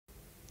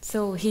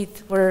So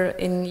Heath, we're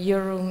in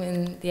your room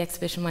in the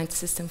exhibition Mind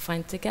System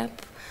Find the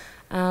Gap.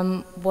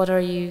 What are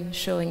you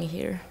showing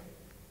here?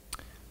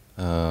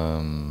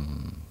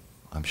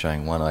 I'm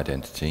showing one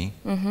identity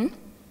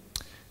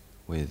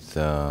with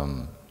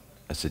a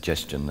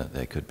suggestion that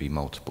there could be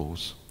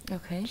multiples.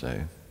 Okay.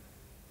 So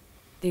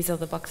these are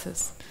the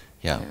boxes.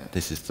 Yeah,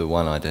 this is the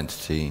one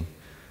identity,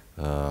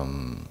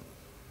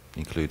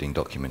 including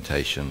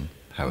documentation,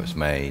 how it's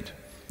made,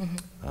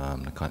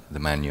 the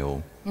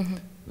manual,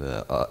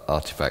 the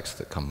artifacts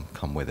that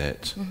come with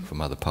it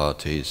from other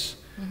parties.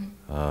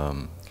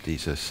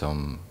 These are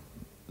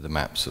the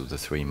maps of the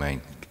three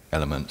main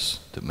elements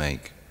that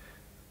make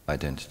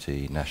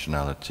identity,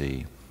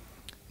 nationality,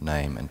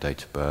 name and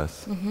date of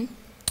birth.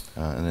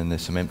 And then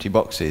there's some empty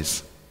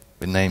boxes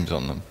with names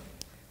on them.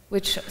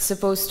 Which are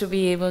supposed to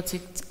be able to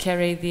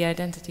carry the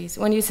identities.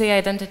 When you say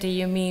identity,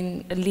 you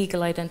mean a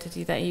legal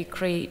identity that you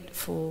create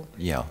for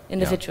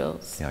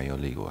individuals? Yeah, your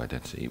legal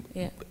identity.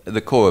 Yeah. The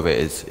core of it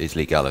is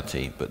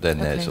legality, but then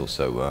there's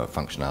also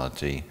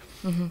functionality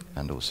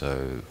and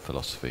also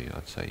philosophy,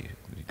 I'd say.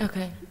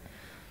 Okay.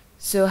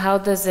 So how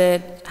does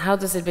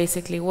it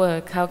basically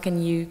work? How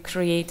can you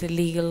create a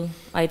legal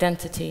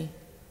identity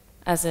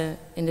as an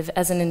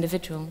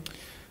individual?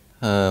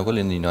 Well,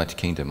 in the United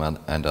Kingdom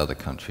and other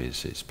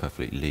countries, it's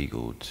perfectly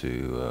legal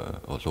to,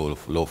 or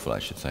lawful, I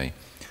should say,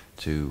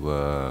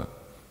 to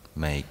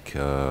make,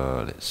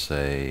 let's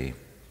say,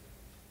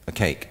 a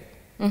cake.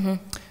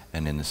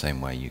 And in the same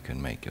way, you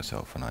can make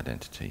yourself an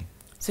identity.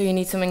 So you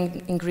need some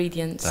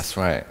ingredients. That's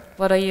right.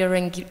 What are your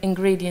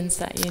ingredients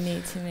that you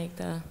need to make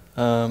the?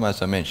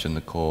 As I mentioned,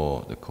 the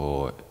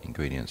core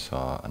ingredients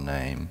are a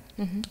name,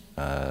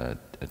 a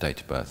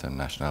date of birth, and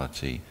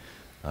nationality.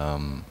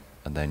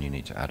 And then you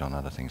need to add on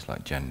other things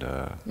like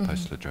gender,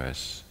 postal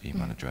address,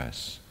 email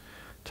address,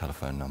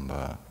 telephone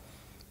number,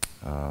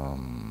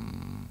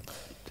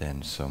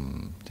 then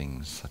some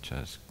things such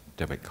as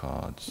debit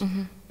cards,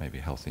 maybe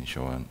health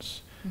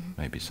insurance,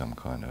 maybe some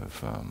kind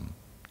of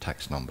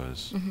tax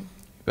numbers.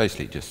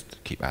 Basically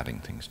just keep adding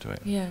things to it.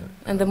 Yeah,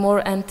 and the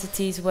more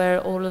entities where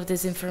all of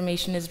this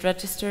information is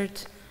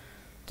registered,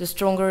 the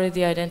stronger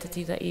the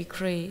identity that you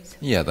create.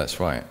 Yeah, that's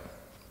right.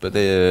 But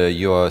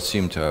you are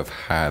assumed to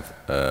have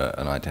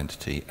an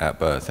identity at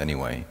birth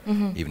anyway,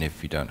 even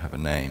if you don't have a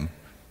name.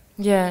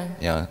 Yeah.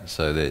 Yeah.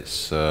 So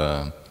it's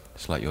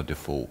like your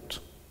default,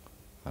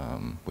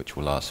 which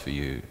will last for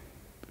you,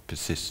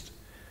 persist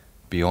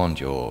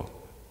beyond your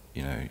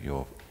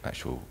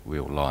actual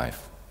real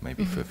life,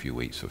 maybe for a few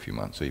weeks or a few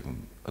months, or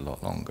even a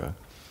lot longer.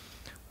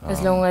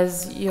 As long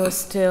as you're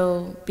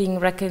still being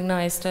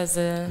recognized as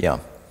an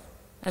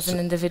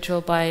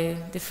individual by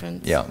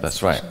different. Yeah,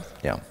 that's right.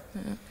 Yeah.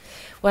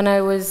 When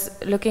I was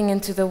looking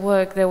into the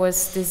work, there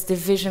was this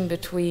division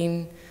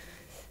between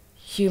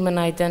human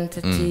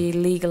identity,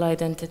 legal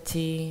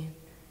identity,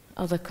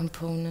 other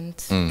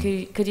components.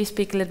 Could you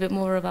speak a little bit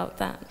more about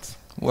that?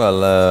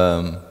 Well,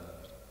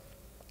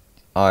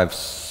 I've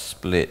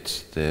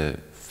split the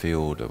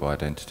field of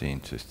identity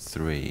into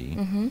three,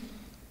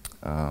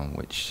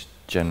 which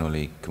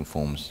generally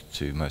conforms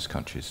to most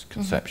countries'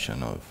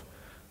 conception of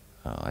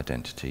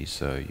identity.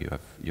 So you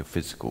have your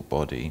physical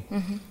body,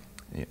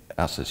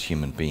 us as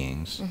human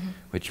beings,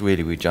 which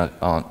really we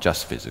aren't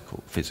just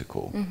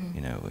physical. You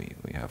know,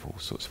 we have all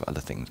sorts of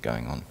other things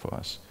going on for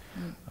us,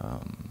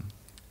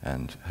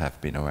 and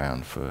have been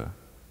around for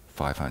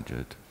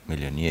 500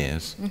 million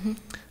years,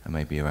 and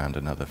maybe around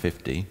another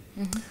 50.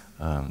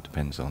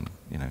 Depends on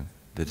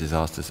the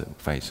disasters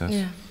that face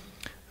us.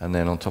 And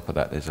then on top of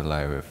that, there's a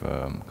layer of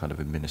kind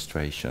of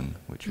administration,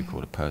 which we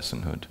call a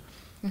personhood.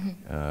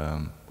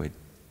 With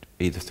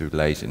either through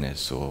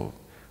laziness or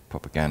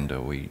propaganda,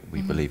 we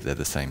believe they're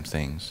the same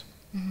things.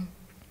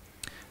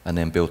 And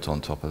then built on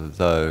top of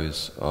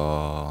those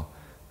are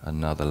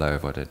another layer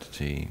of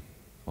identity,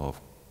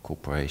 of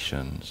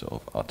corporations,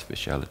 of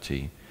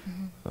artificiality,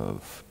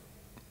 of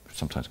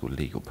sometimes called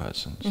legal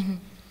persons.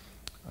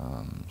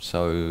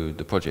 So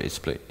the project is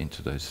split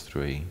into those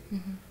three,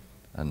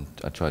 and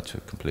I try to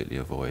completely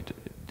avoid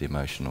the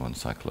emotional and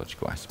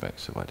psychological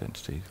aspects of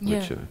identity,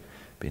 which have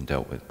been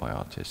dealt with by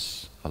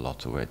artists a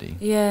lot already.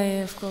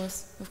 Yeah, of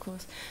course.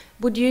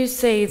 Would you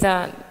say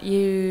that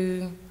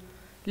you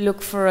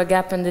look for a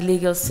gap in the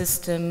legal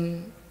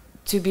system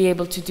to be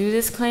able to do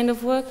this kind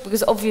of work?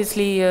 Because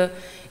obviously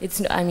it's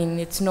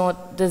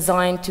not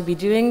designed to be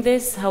doing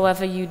this,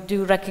 however you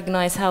do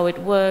recognize how it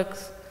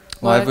works.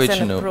 My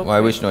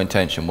original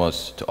intention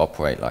was to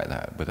operate like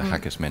that, with a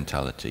hacker's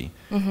mentality,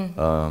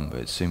 but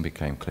it soon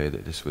became clear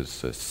that this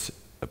was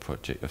a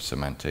project of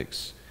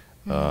semantics,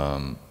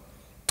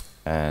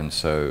 and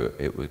so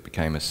it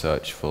became a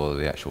search for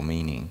the actual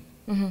meaning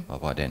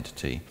of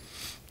identity,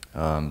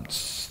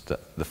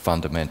 the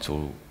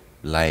fundamental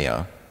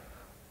layer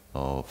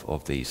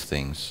of these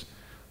things.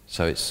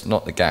 So it's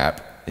not the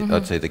gap.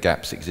 I'd say the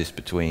gaps exist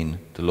between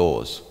the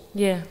laws.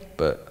 Yeah.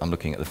 But I'm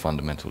looking at the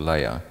fundamental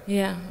layer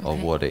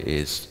of what it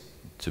is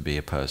to be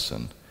a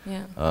person.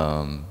 Yeah.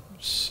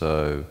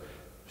 So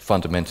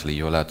fundamentally,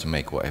 you're allowed to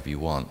make whatever you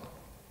want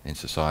in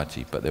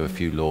society, but there are a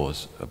few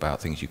laws about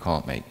things you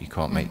can't make. You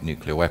can't make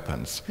nuclear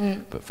weapons,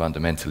 but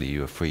fundamentally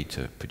you are free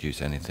to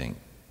produce anything.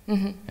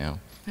 You know?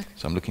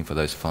 So I'm looking for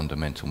those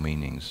fundamental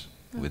meanings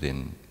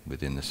within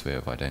the sphere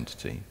of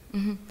identity.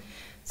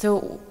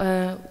 So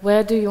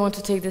where do you want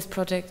to take this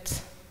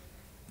project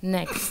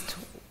next?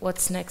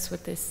 What's next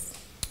with this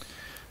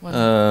one?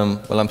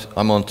 Well,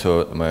 I'm on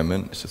tour at the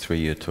moment. It's a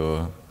 3-year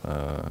tour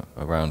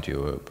around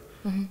Europe,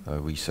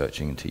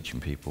 researching and teaching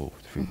people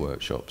through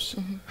workshops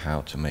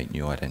how to make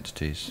new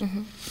identities.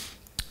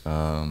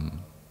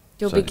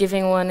 You'll be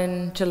giving one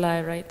in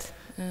July, right?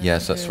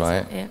 Yes, that's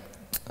right. Yeah.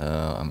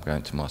 I'm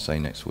going to Marseille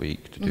next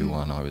week to do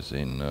one. I was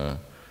in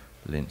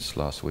Linz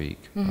last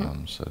week,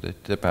 so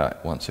they're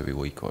about once every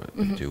week or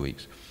every 2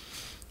 weeks.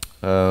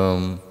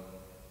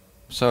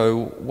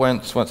 So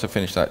once I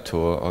finish that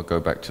tour, I'll go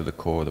back to the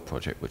core of the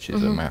project, which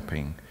is a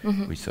mapping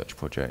research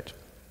project,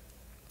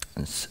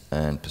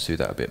 and pursue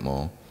that a bit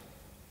more.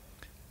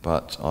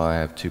 But I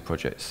have 2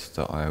 projects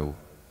that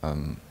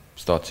I'm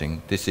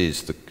starting. This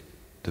is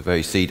the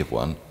very seed of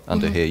one.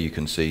 Under here you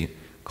can see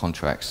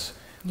contracts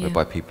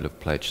whereby people have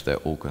pledged their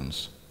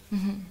organs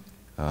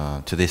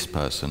to this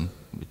person,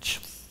 which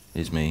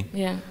is me.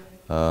 Yeah.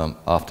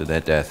 After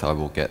their death, I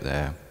will get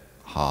their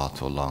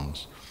heart or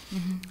lungs.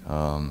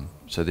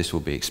 So this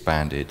will be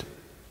expanded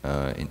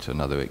into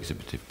another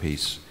exhibitive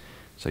piece.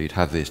 So you'd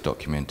have this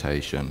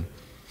documentation,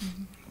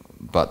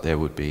 but there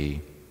would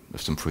be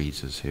some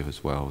freezers here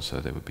as well, so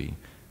there would be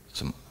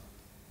some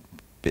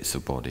bits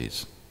of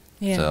bodies.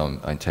 Yeah. So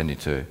I intended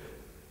to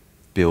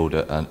build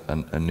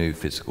a new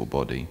physical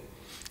body.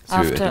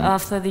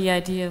 After the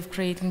idea of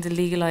creating the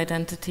legal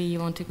identity, you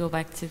want to go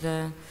back to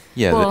the...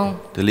 Yeah, well,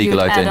 the legal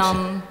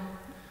identity.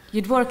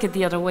 You'd work it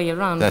the other way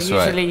around. That's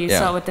usually right. You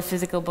start with the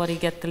physical body,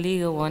 get the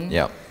legal one.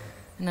 Yeah.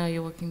 Now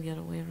you're working the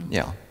other way around.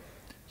 Yeah.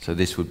 So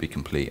this would be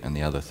complete, and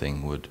the other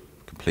thing would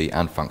complete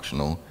and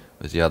functional,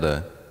 whereas the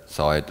other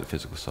side, the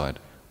physical side,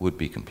 would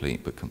be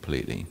complete but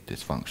completely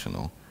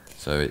dysfunctional.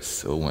 So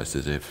it's almost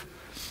as if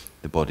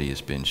the body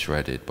has been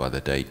shredded by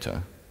the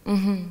data,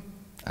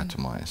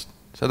 atomized.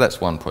 So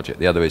that's one project.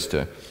 The other is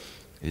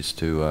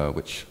to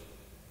which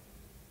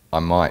I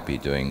might be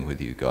doing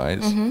with you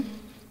guys,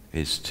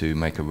 is to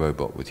make a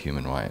robot with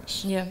human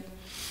rights. Yeah.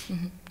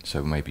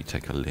 So maybe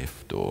take a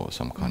lift or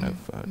some kind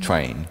of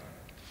train,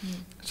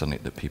 something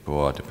that people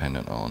are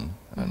dependent on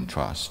and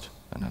trust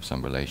and have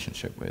some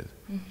relationship with,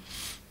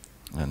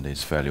 and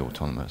is fairly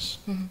autonomous.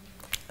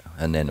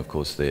 And then, of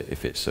course,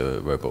 if it's a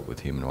robot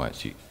with human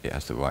rights, it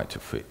has the right to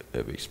free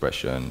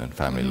expression and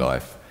family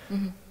life,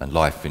 and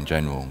life in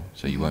general,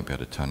 so you won't be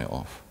able to turn it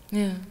off,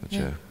 which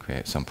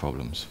creates some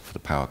problems for the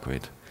power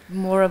grid.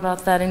 More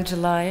about that in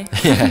July.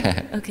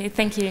 Yeah. Okay,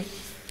 thank you.